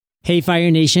Hey,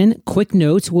 Fire Nation, quick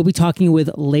note. We'll be talking with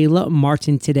Layla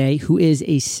Martin today, who is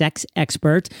a sex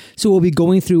expert. So we'll be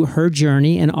going through her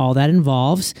journey and all that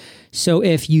involves. So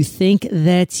if you think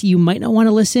that you might not want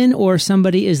to listen or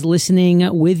somebody is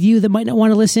listening with you that might not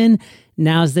want to listen,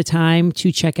 now's the time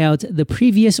to check out the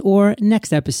previous or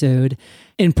next episode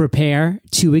and prepare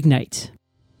to ignite.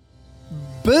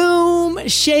 Boom!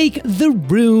 Shake the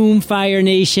room, Fire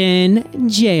Nation.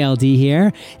 JLD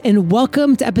here, and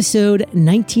welcome to episode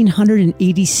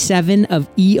 1987 of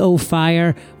EO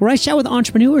Fire, where I chat with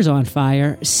entrepreneurs on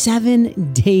fire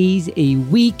 7 days a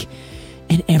week.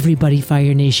 And everybody,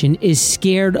 Fire Nation, is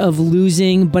scared of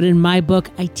losing, but in my book,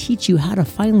 I teach you how to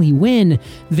finally win.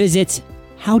 Visit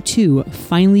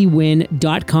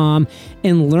howtofinallywin.com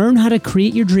and learn how to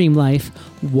create your dream life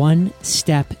one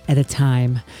step at a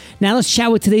time. Now let's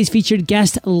chat with today's featured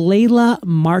guest, Layla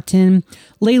Martin.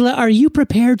 Layla, are you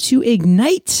prepared to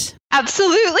ignite?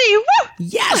 Absolutely. Woo!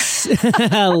 Yes.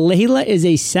 Layla is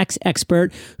a sex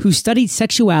expert who studied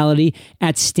sexuality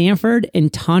at Stanford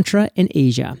and Tantra in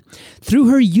Asia. Through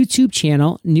her YouTube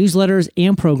channel, newsletters,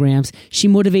 and programs, she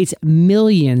motivates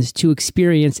millions to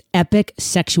experience epic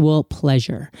sexual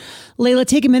pleasure. Layla,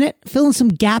 take a minute, fill in some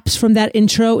gaps from that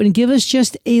intro, and give us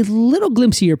just a little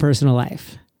glimpse of your personal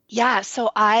life. Yeah, so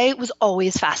I was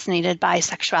always fascinated by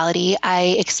sexuality.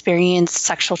 I experienced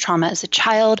sexual trauma as a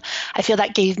child. I feel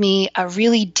that gave me a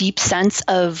really deep sense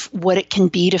of what it can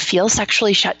be to feel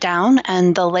sexually shut down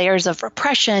and the layers of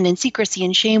repression and secrecy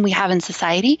and shame we have in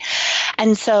society.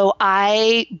 And so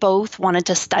I both wanted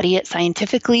to study it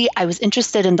scientifically. I was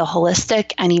interested in the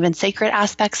holistic and even sacred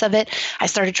aspects of it. I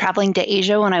started traveling to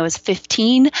Asia when I was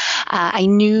 15. I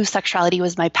knew sexuality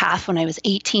was my path when I was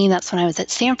 18. That's when I was at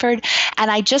Stanford.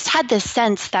 And I just had this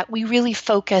sense that we really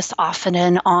focus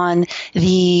often on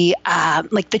the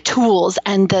the tools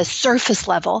and the surface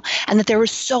level, and that there was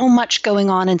so much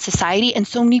going on in society and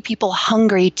so many people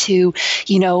hungry to,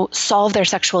 solve their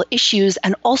sexual issues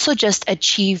and also just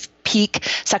achieve peak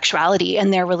sexuality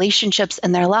in their relationships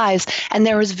and their lives. And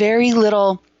there was very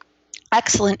little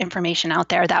excellent information out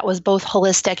there that was both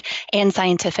holistic and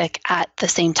scientific at the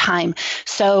same time.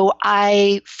 So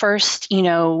I first,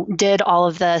 did all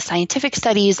of the scientific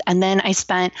studies, and then I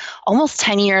spent almost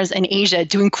 10 years in Asia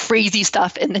doing crazy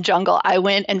stuff in the jungle. I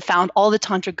went and found all the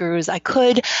Tantra gurus I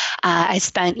could. I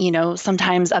spent,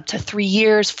 sometimes up to 3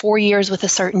 years, 4 years with a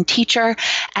certain teacher,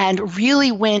 and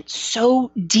really went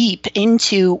so deep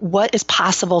into what is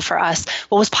possible for us,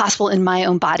 what was possible in my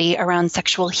own body around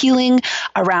sexual healing,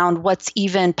 around what's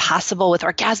even possible with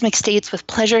orgasmic states, with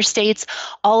pleasure states,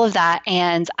 all of that.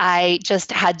 And I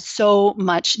just had so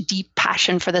much deep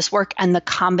passion for this work and the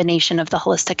combination of the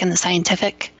holistic and the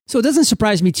scientific. So it doesn't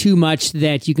surprise me too much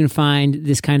that you can find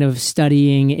this kind of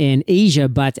studying in Asia,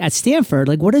 but at Stanford,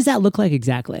 what does that look like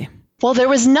exactly? Well, there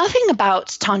was nothing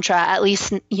about Tantra, at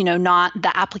least, not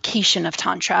the application of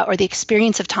Tantra or the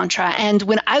experience of Tantra. And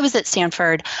when I was at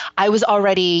Stanford, I was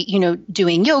already,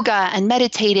 doing yoga and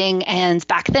meditating. And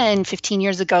back then, 15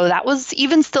 years ago, that was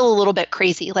even still a little bit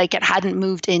crazy. It hadn't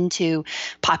moved into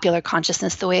popular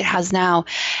consciousness the way it has now.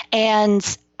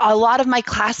 And a lot of my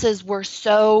classes were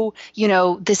so,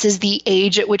 this is the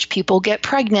age at which people get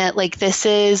pregnant. This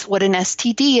is what an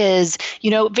STD is,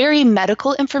 very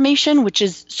medical information, which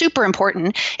is super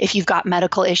important if you've got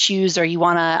medical issues or you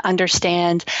want to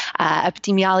understand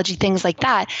epidemiology, things like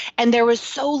that. And there was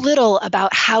so little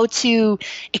about how to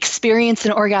experience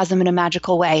an orgasm in a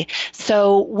magical way.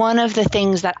 So one of the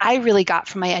things that I really got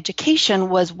from my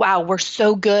education was, wow, we're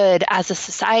so good as a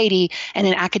society and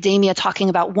in academia talking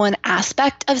about one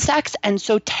aspect of sex and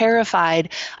so terrified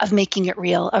of making it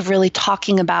real, of really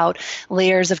talking about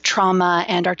layers of trauma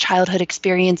and our childhood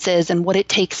experiences and what it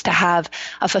takes to have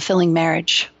a fulfilling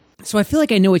marriage. So I feel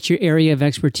like I know what your area of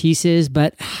expertise is,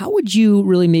 but how would you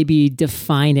really maybe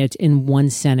define it in one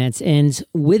sentence? And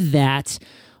with that,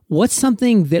 what's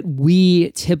something that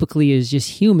we typically as just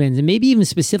humans, and maybe even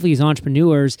specifically as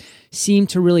entrepreneurs, seem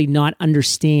to really not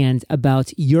understand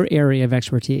about your area of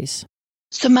expertise?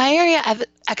 So my area of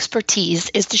expertise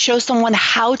is to show someone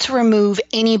how to remove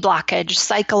any blockage,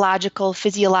 psychological,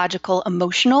 physiological,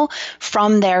 emotional,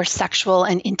 from their sexual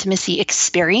and intimacy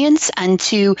experience and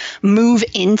to move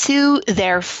into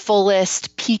their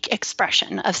fullest peak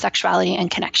expression of sexuality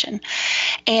and connection.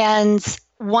 And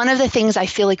one of the things I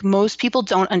feel like most people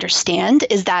don't understand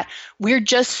is that we're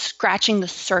just scratching the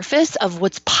surface of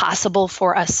what's possible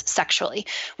for us sexually.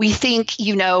 We think,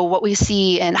 what we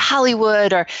see in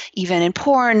Hollywood or even in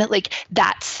porn,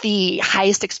 that's the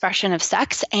highest expression of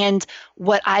sex. And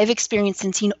what I've experienced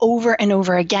and seen over and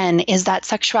over again is that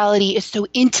sexuality is so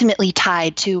intimately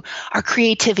tied to our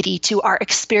creativity, to our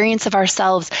experience of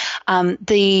ourselves.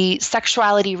 The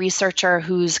sexuality researcher,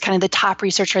 who's kind of the top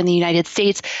researcher in the United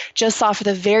States, just saw for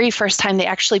the very first time they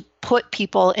actually put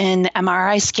people in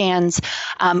MRI scans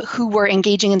who were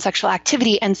engaging in sexual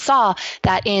activity and saw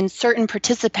that in certain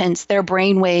participants, their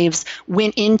brain waves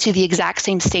went into the exact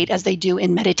same state as they do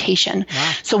in meditation.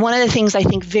 Wow. So one of the things I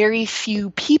think very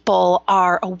few people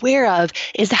are aware of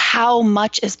is how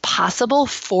much is possible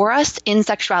for us in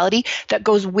sexuality that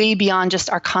goes way beyond just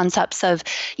our concepts of,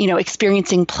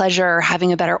 experiencing pleasure or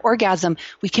having a better orgasm.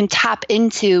 We can tap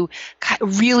into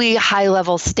really high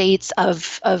level states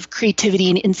of creativity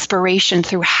and inspiration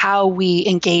through how we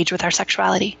engage with our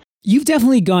sexuality. You've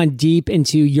definitely gone deep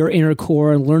into your inner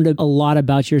core and learned a lot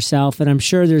about yourself. And I'm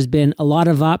sure there's been a lot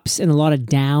of ups and a lot of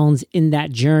downs in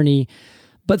that journey.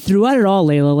 But throughout it all,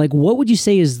 Layla, what would you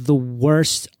say is the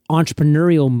worst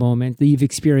entrepreneurial moment that you've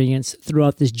experienced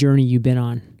throughout this journey you've been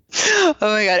on? Oh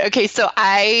my God. Okay. So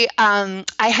I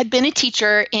had been a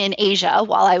teacher in Asia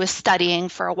while I was studying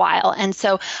for a while. And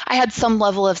so I had some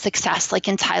level of success, like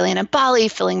in Thailand and Bali,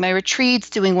 filling my retreats,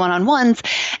 doing one-on-ones.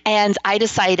 And I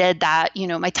decided that,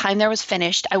 my time there was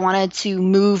finished. I wanted to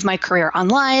move my career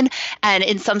online. And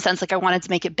in some sense, I wanted to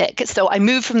make it big. So I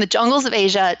moved from the jungles of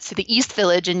Asia to the East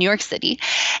Village in New York City.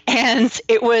 And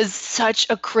it was such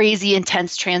a crazy,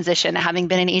 intense transition, having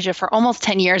been in Asia for almost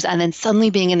 10 years and then suddenly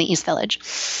being in the East Village.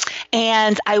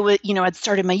 And I would, I'd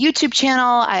started my YouTube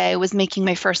channel. I was making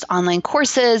my first online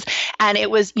courses. And it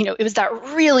was that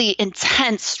really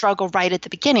intense struggle right at the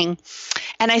beginning.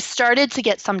 And I started to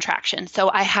get some traction. So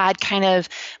I had kind of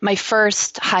my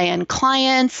first high-end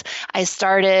clients. I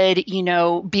started,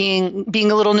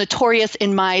 being a little notorious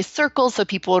in my circle. So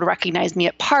people would recognize me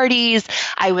at parties.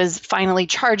 I was finally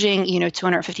charging,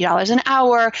 $250 an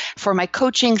hour for my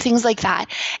coaching, things like that.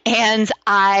 And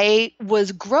I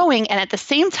was growing. And at the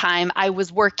same time, I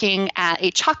was working at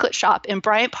a chocolate shop in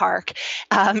Bryant Park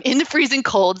in the freezing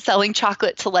cold, selling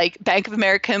chocolate to Bank of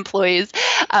America employees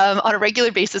on a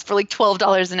regular basis for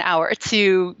 $12 an hour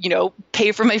to,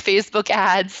 pay for my Facebook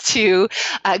ads, to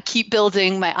keep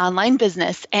building my online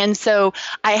business. And so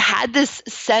I had this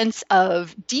sense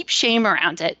of deep shame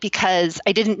around it because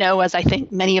I didn't know, as I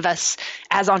think many of us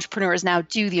as entrepreneurs now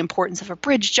do, the importance of a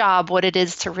bridge job, what it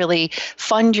is to really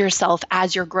fund yourself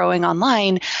as you're growing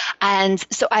online. And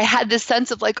so I had this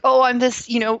sense of I'm this,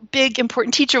 big,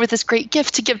 important teacher with this great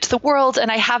gift to give to the world.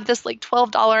 And I have this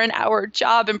 $12 an hour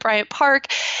job in Bryant Park.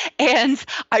 And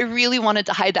I really wanted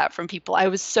to hide that from people. I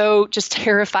was so just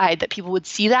terrified that people would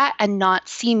see that and not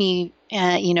see me,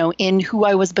 in who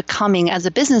I was becoming as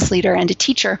a business leader and a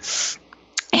teacher.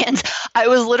 And I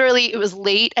was it was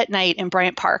late at night in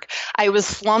Bryant Park. I was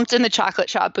slumped in the chocolate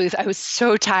shop booth. I was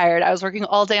so tired. I was working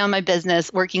all day on my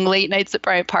business, working late nights at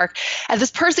Bryant Park. And this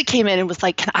person came in and was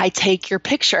like, "Can I take your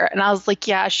picture?" And I was like,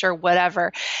 "Yeah, sure,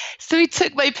 whatever." So he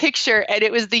took my picture and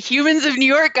it was the Humans of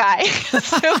New York guy.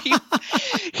 So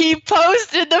he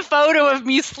posted the photo of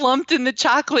me slumped in the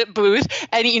chocolate booth.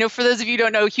 And, for those of you who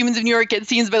don't know, Humans of New York gets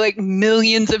seen by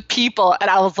millions of people. And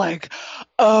I was like,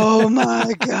 oh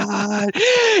my God.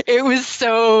 It was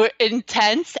so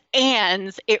intense,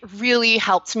 and it really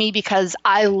helped me because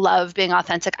I love being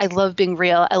authentic. I love being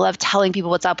real. I love telling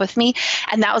people what's up with me.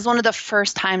 And that was one of the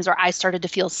first times where I started to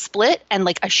feel split and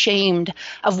ashamed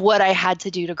of what I had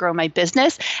to do to grow my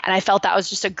business. And I felt that was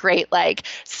just a great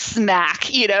smack,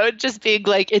 just being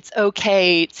it's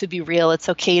okay to be real. It's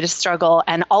okay to struggle.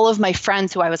 And all of my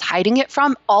friends who I was hiding it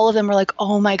from, all of them were like,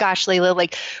 "Oh my gosh,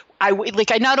 Layla,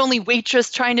 I not only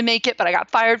waitress trying to make it, but I got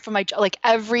fired from my job."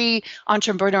 Every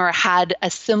entrepreneur had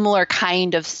a similar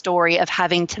kind of story of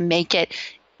having to make it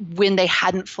when they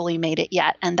hadn't fully made it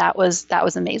yet. And that was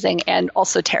amazing and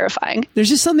also terrifying. There's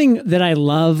just something that I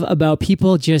love about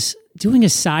people just doing a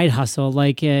side hustle,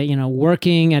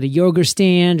 working at a yoga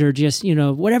stand or just,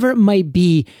 whatever it might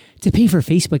be to pay for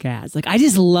Facebook ads. I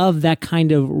just love that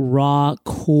kind of raw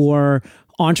core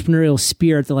entrepreneurial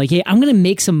spirit. They're hey, I'm going to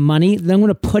make some money. Then I'm going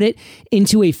to put it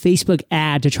into a Facebook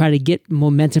ad to try to get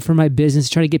momentum for my business,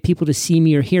 try to get people to see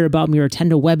me or hear about me or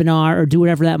attend a webinar or do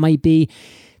whatever that might be.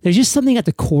 There's just something at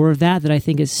the core of that I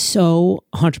think is so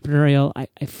entrepreneurial.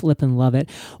 I flip and love it.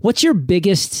 What's your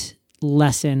biggest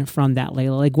lesson from that,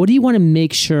 Layla? What do you want to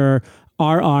make sure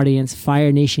our audience,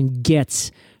 Fire Nation, gets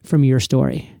from your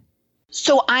story?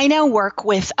 So I now work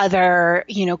with other,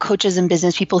 coaches and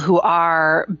business people who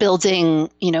are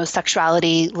building,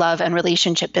 sexuality, love, and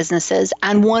relationship businesses.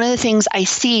 And one of the things I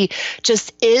see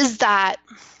just is that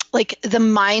the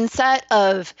mindset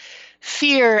of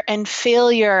fear and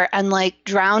failure and like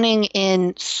drowning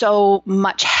in so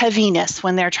much heaviness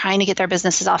when they're trying to get their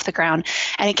businesses off the ground.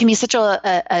 And it can be such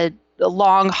a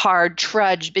long, hard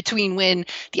trudge between when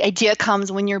the idea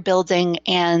comes, when you're building,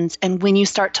 and when you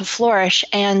start to flourish.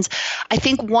 And I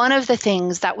think one of the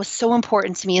things that was so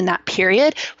important to me in that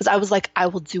period was I was like, I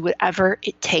will do whatever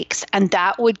it takes. And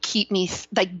that would keep me,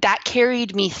 that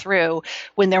carried me through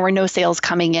when there were no sales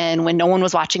coming in, when no one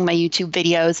was watching my YouTube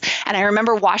videos. And I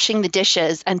remember washing the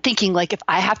dishes and thinking, like, if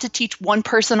I have to teach one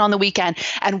person on the weekend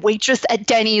and waitress at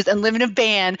Denny's and live in a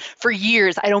van for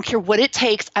years, I don't care what it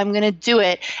takes, I'm going to do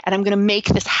it. And I'm going to make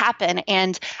this happen.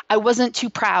 And I wasn't too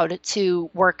proud to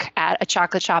work at a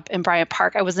chocolate shop in Bryant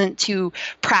Park. I wasn't too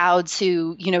proud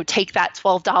to, take that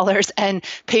 $12 and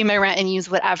pay my rent and use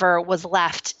whatever was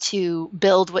left to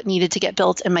build what needed to get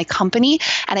built in my company.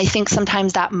 And I think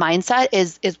sometimes that mindset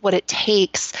is what it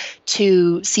takes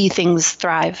to see things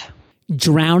thrive.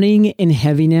 Drowning in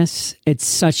heaviness. It's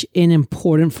such an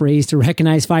important phrase to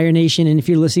recognize, Fire Nation. And if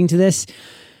you're listening to this,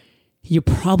 you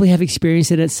probably have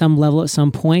experienced it at some level at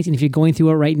some point. And if you're going through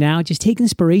it right now, just take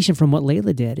inspiration from what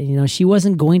Layla did. And, she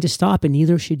wasn't going to stop, and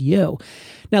neither should you.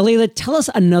 Now, Layla, tell us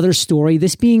another story,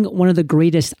 this being one of the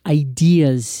greatest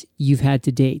ideas you've had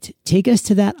to date. Take us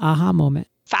to that aha moment.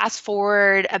 Fast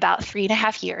forward about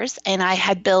 3.5 years, and I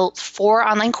had built 4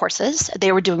 online courses.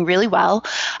 They were doing really well.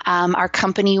 Our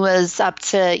company was up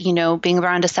to, being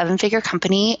around a 7-figure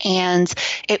company. And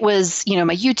it was,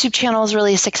 my YouTube channel was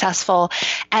really successful.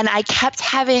 And I kept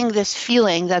having this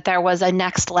feeling that there was a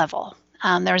next level.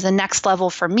 There was a next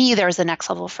level for me. There was a next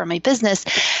level for my business.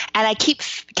 And I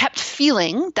kept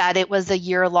feeling that it was a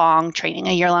year-long training,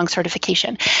 a year-long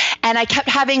certification. And I kept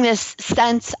having this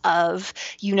sense of,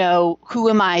 who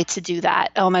am I to do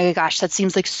that? Oh my gosh, that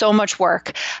seems like so much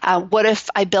work. What if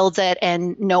I build it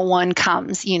and no one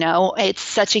comes? It's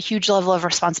such a huge level of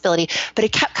responsibility. But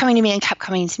it kept coming to me and kept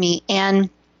coming to me.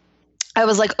 And I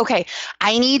was like, okay,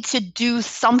 I need to do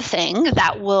something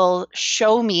that will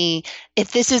show me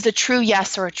if this is a true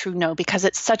yes or a true no, because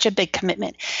it's such a big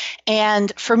commitment.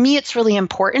 And for me, it's really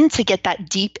important to get that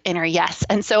deep inner yes.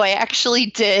 And so I actually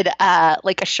did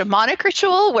like a shamanic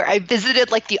ritual where I visited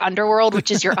like the underworld,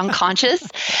 which is your unconscious.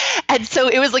 And so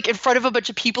it was like in front of a bunch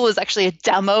of people. It was actually a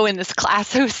demo in this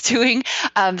class I was doing.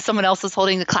 Someone else was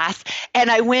holding the class.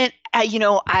 And I went,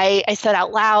 I said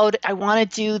out loud, I want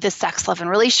to do the sex, love, and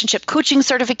relationship coaching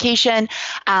certification.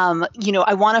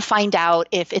 I want to find out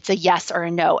if it's a yes or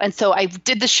a no. And so I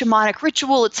did the shamanic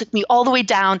ritual. It took me all the way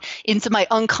down into my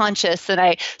unconscious, and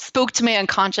I spoke to my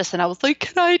unconscious, and I was like,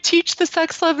 can I teach the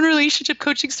sex, love, and relationship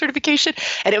coaching certification?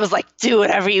 And it was like, do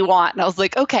whatever you want. And I was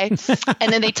like, okay.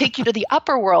 And then they take you to the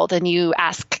upper world and you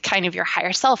ask kind of your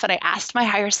higher self. And I asked my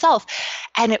higher self,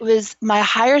 and it was my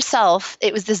higher self.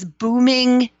 It was this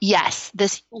booming yes.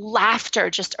 This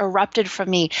laughter just erupted from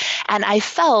me. And I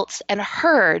felt and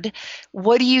heard,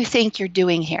 what do you think you're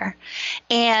doing here?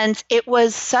 And it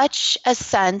was such a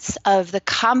sense of the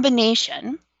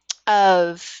combination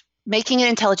of making an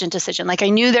intelligent decision. Like I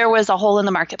knew there was a hole in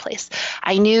the marketplace.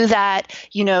 I knew that,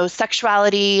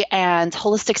 sexuality and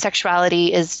holistic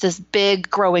sexuality is this big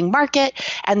growing market,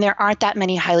 and there aren't that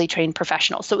many highly trained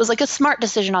professionals. So it was like a smart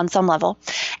decision on some level.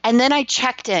 And then I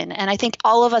checked in, and I think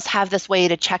all of us have this way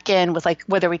to check in with, like,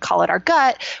 whether we call it our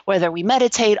gut, whether we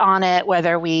meditate on it,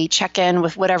 whether we check in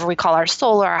with whatever we call our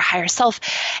soul or our higher self.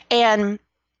 And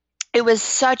it was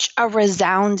such a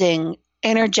resounding,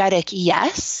 energetic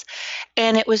yes.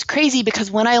 And it was crazy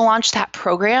because when I launched that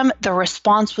program, the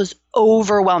response was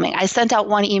overwhelming. I sent out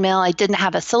one email. I didn't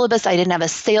have a syllabus. I didn't have a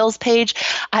sales page.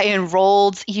 I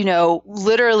enrolled,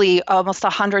 literally almost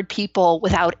 100 people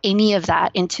without any of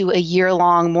that into a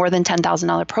year-long, more than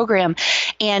 $10,000 program.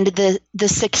 And the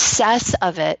success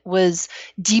of it was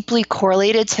deeply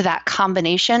correlated to that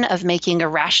combination of making a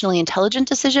rationally intelligent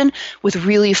decision with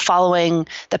really following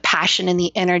the passion and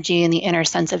the energy and the inner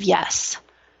sense of yes.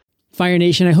 Fire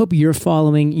Nation, I hope you're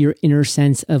following your inner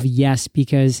sense of yes,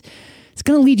 because it's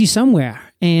going to lead you somewhere,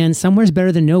 and somewhere's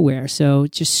better than nowhere. So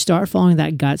just start following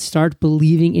that gut, start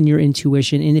believing in your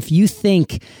intuition. And if you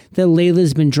think that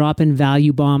Layla's been dropping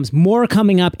value bombs, more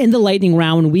coming up in the lightning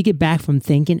round when we get back from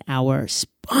thanking our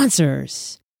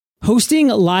sponsors. Hosting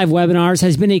live webinars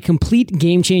has been a complete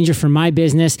game changer for my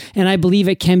business, and I believe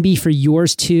it can be for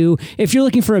yours too. If you're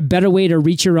looking for a better way to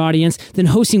reach your audience, then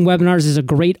hosting webinars is a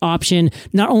great option.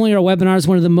 Not only are webinars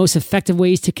one of the most effective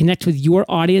ways to connect with your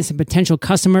audience and potential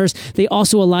customers, they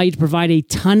also allow you to provide a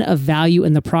ton of value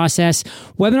in the process.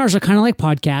 Webinars are kind of like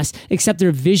podcasts, except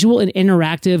they're visual and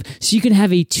interactive, so you can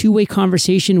have a two-way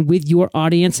conversation with your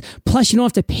audience. Plus, you don't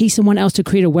have to pay someone else to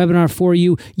create a webinar for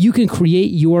you. You can create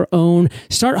your own.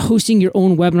 Start hosting your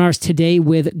own webinars today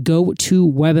with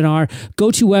GoToWebinar.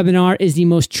 GoToWebinar is the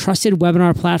most trusted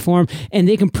webinar platform, and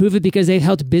they can prove it because they've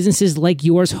helped businesses like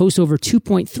yours host over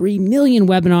 2.3 million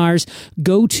webinars.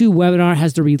 GoToWebinar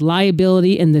has the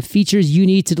reliability and the features you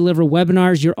need to deliver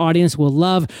webinars your audience will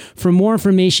love. For more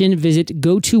information, visit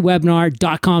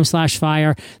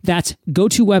gotowebinar.com/fire. That's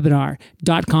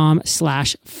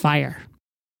gotowebinar.com/fire.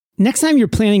 Next time you're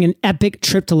planning an epic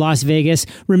trip to Las Vegas,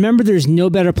 remember there's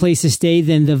no better place to stay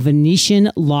than the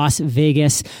Venetian Las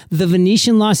Vegas. The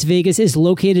Venetian Las Vegas is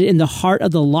located in the heart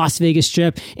of the Las Vegas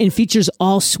Strip and features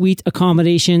all-suite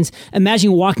accommodations.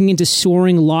 Imagine walking into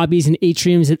soaring lobbies and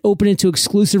atriums that open into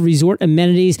exclusive resort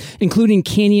amenities, including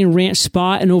Canyon Ranch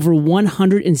Spa and over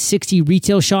 160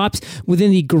 retail shops within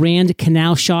the Grand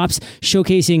Canal Shops,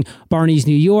 showcasing Barney's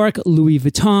New York, Louis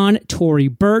Vuitton, Tory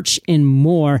Burch, and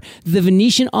more. The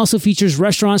Venetian also features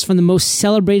restaurants from the most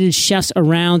celebrated chefs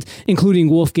around, including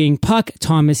Wolfgang Puck,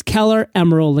 Thomas Keller,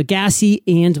 Emeril Lagasse,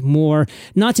 and more.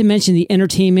 Not to mention the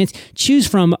entertainment. Choose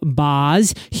from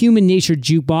Boz, Human Nature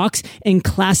Jukebox, and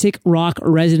classic rock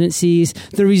residencies.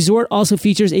 The resort also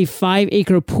features a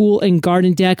 5-acre pool and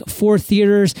garden deck, 4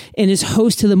 theaters, and is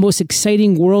host to the most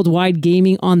exciting worldwide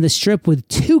gaming on the Strip with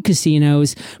 2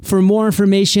 casinos. For more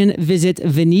information, visit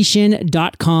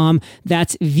Venetian.com.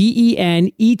 That's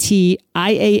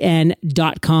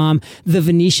VENETIAN.com. The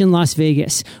Venetian Las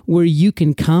Vegas, where you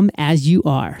can come as you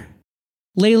are.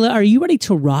 Layla, are you ready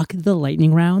to rock the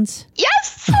lightning rounds?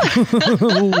 Yes!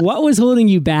 What was holding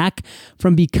you back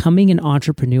from becoming an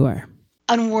entrepreneur?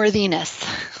 Unworthiness.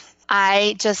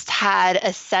 I just had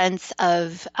a sense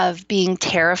of being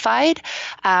terrified,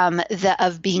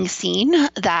 of being seen,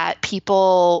 that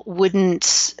people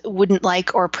wouldn't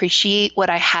like or appreciate what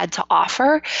I had to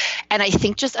offer. And I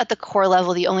think just at the core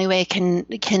level, the only way I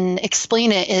can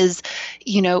explain it is,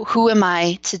 who am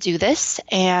I to do this?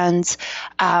 And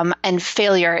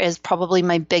failure is probably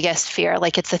my biggest fear.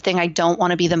 Like, it's the thing I don't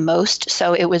want to be the most.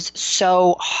 So it was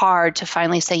so hard to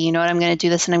finally say, you know what, I'm going to do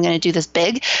this, and I'm going to do this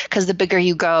big, because the bigger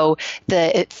you go,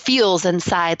 it feels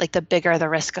inside like the bigger the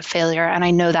risk of failure. And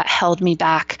I know that held me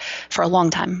back for a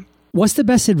long time. What's the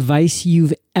best advice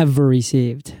you've ever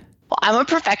received? Well, I'm a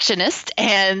perfectionist,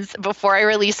 and before I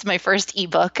released my first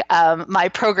ebook, my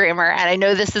programmer, and I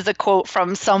know this is a quote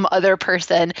from some other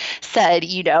person, said,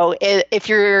 if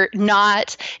you're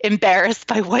not embarrassed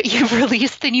by what you've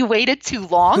released, then you waited too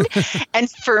long.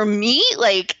 And for me,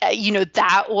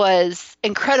 that was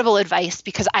incredible advice,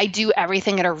 because I do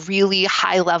everything at a really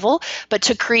high level, but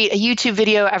to create a YouTube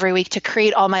video every week, to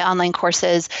create all my online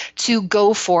courses, to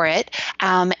go for it,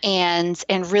 and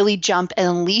really jump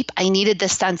and leap, I needed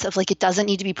this sense of it doesn't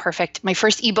need to be perfect. My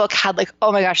first ebook had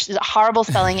oh my gosh, horrible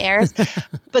spelling errors,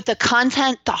 but the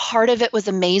content, the heart of it was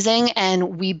amazing.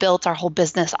 And we built our whole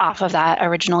business off of that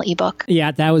original ebook. Yeah,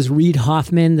 that was Reid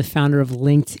Hoffman, the founder of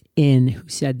LinkedIn, who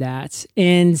said that.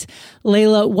 And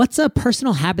Layla, what's a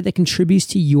personal habit that contributes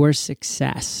to your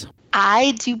success?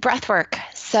 I do breath work.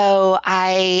 So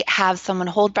I have someone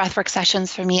hold breathwork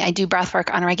sessions for me. I do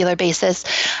breathwork on a regular basis.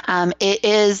 It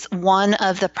is one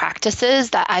of the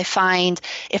practices that I find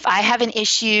if I have an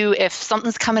issue, if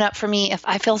something's coming up for me, if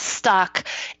I feel stuck,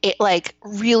 it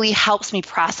really helps me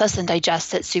process and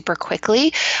digest it super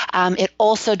quickly. It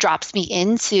also drops me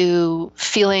into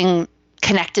feeling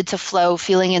connected to flow,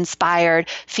 feeling inspired,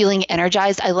 feeling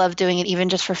energized. I love doing it even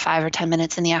just for 5 or 10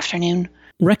 minutes in the afternoon.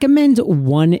 Recommend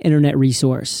one internet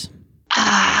resource.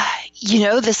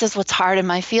 This is what's hard in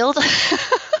my field.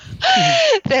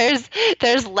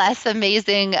 There's less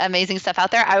amazing stuff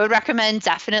out there. I would recommend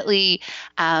definitely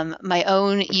my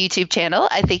own YouTube channel.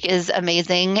 I think is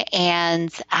amazing.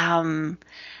 And I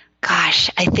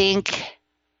think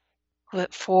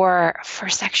for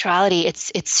sexuality,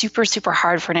 it's super, super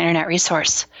hard for an internet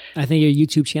resource. I think your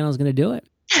YouTube channel is going to do it.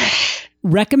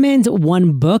 Recommend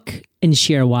one book and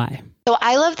share why. So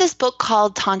I love this book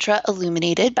called Tantra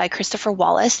Illuminated by Christopher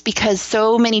Wallace, because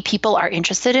so many people are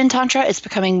interested in Tantra. It's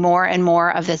becoming more and more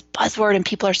of this buzzword, and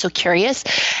people are so curious.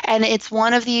 And it's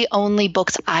one of the only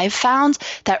books I've found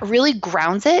that really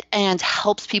grounds it and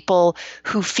helps people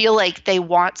who feel like they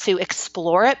want to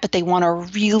explore it, but they want a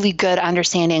really good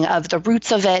understanding of the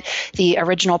roots of it, the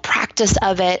original practice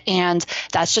of it. And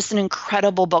that's just an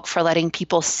incredible book for letting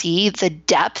people see the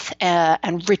depth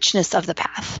and richness of the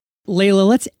path. Layla,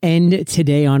 let's end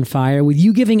today on fire with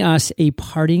you giving us a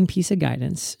parting piece of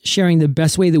guidance, sharing the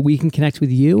best way that we can connect with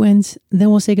you, and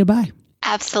then we'll say goodbye.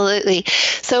 Absolutely.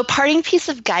 So parting piece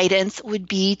of guidance would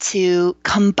be to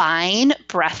combine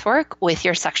breath work with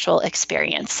your sexual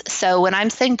experience. So when I'm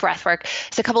saying breath work,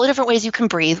 there's a couple of different ways you can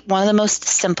breathe. One of the most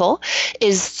simple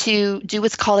is to do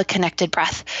what's called a connected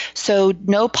breath. So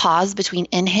no pause between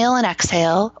inhale and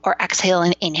exhale or exhale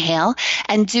and inhale,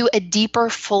 and do a deeper,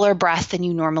 fuller breath than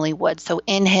you normally would. So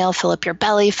inhale, fill up your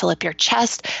belly, fill up your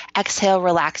chest. Exhale,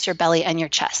 relax your belly and your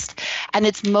chest. And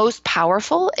it's most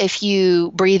powerful if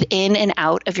you breathe in and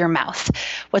out of your mouth.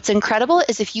 What's incredible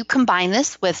is if you combine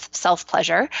this with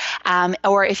self-pleasure,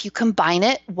 or if you combine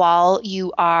it while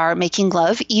you are making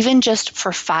love, even just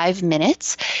for 5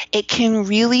 minutes, it can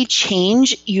really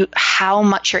change how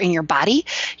much you're in your body,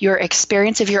 your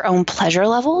experience of your own pleasure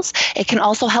levels. It can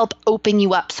also help open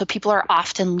you up. So people are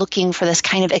often looking for this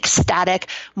kind of ecstatic,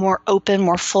 more open,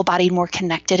 more full-bodied, more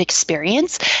connected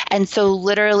experience. And so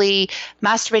literally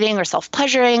masturbating or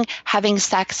self-pleasuring, having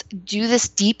sex, do this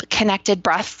deep connected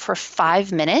breath for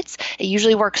 5 minutes. It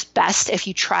usually works best if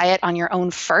you try it on your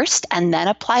own first and then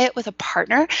apply it with a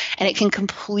partner, and it can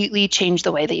completely change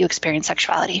the way that you experience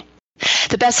sexuality.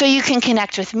 The best way you can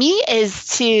connect with me is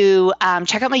to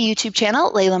check out my YouTube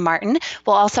channel, Layla Martin.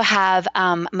 We'll also have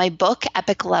my book,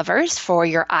 Epic Lovers, for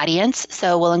your audience.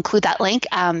 So we'll include that link,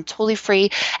 totally free.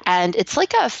 And it's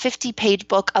like a 50-page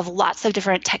book of lots of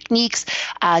different techniques,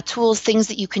 tools, things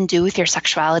that you can do with your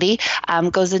sexuality.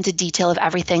 Goes into detail of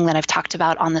everything that I've talked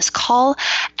about on this call.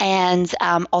 And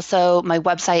also my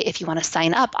website, if you want to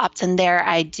sign up, opt in there.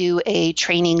 I do a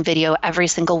training video every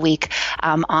single week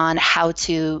on how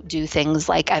to do things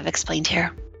like I've explained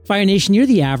here. Fire Nation, you're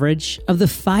the average of the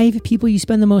 5 people you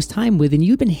spend the most time with, and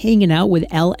you've been hanging out with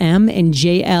LM and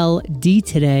JLD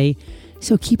today.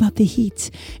 So keep up the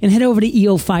heat and head over to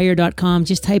eofire.com.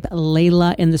 Just type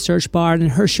Layla in the search bar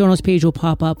and her show notes page will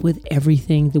pop up with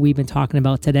everything that we've been talking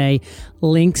about today.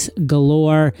 Links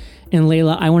galore. And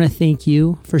Layla, I want to thank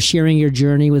you for sharing your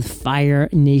journey with Fire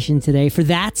Nation today. For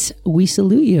that, we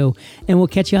salute you, and we'll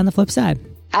catch you on the flip side.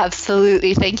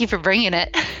 Absolutely. Thank you for bringing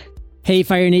it. Hey,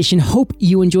 Fire Nation. Hope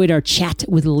you enjoyed our chat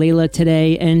with Layla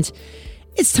today. And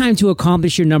it's time to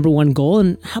accomplish your number one goal.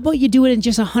 And how about you do it in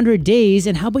just 100 days?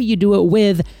 And how about you do it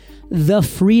with the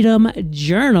Freedom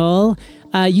Journal?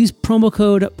 Use promo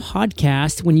code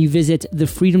podcast when you visit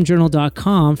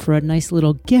thefreedomjournal.com for a nice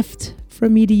little gift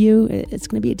from me to you. It's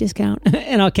going to be a discount.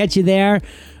 And I'll catch you there,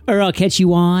 or I'll catch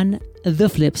you on the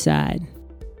flip side.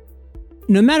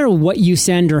 No matter what you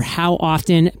send or how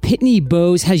often, Pitney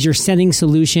Bowes has your sending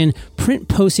solution. Print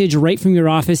postage right from your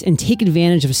office and take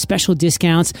advantage of special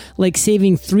discounts like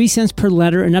saving 3 cents per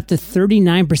letter and up to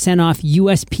 39% off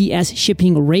USPS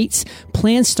shipping rates.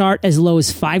 Plans start as low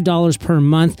as $5 per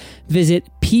month. Visit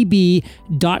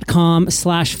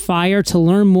pb.com/fire to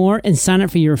learn more and sign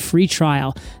up for your free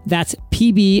trial. That's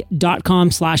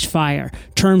pb.com/fire.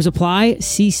 Terms apply.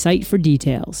 See site for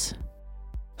details.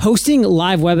 Hosting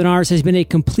live webinars has been a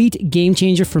complete game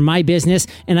changer for my business,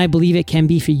 and I believe it can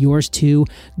be for yours too.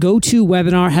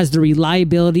 GoToWebinar has the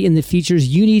reliability and the features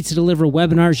you need to deliver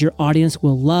webinars your audience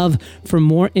will love. For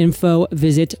more info,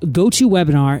 visit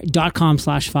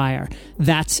gotowebinar.com/fire.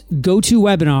 That's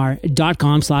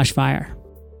gotowebinar.com/fire.